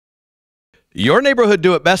Your neighborhood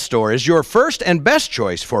Do It Best store is your first and best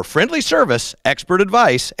choice for friendly service, expert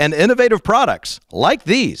advice, and innovative products like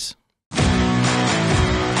these.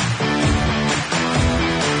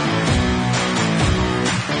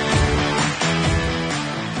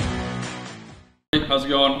 How's it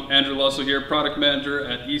going? Andrew Lussell here, product manager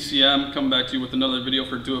at ECM, coming back to you with another video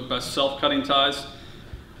for Do It Best self-cutting ties.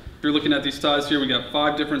 If you're looking at these ties here, we got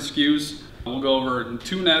 5 different SKUs. We'll go over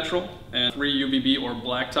 2 natural and 3 UVB or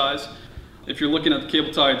black ties. If you're looking at the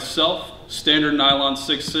cable tie itself, standard nylon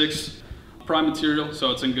 6/6, prime material, so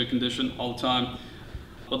it's in good condition all the time.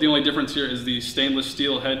 But the only difference here is the stainless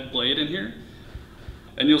steel head blade in here.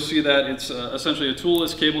 And you'll see that it's essentially a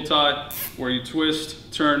toolless cable tie where you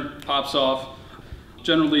twist, turn, pops off.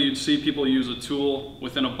 Generally, you'd see people use a tool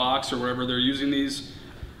within a box or wherever they're using these.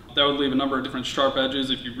 That would leave a number of different sharp edges.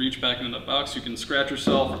 If you reach back into the box, you can scratch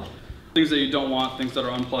yourself. Things that you don't want, things that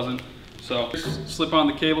are unpleasant. So slip on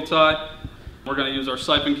the cable tie. We're going to use our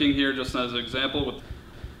siphon king here just as an example.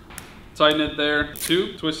 Tighten it there,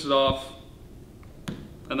 2, twist it off,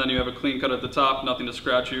 and then you have a clean cut at the top, nothing to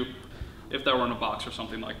scratch you if that were in a box or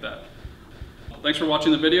something like that. Thanks for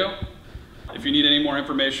watching the video. If you need any more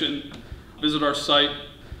information, visit our site,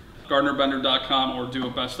 gardnerbender.com or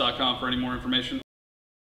doitbest.com for any more information.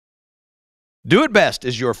 Do It Best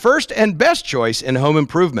is your first and best choice in home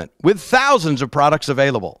improvement with thousands of products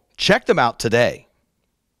available. Check them out today.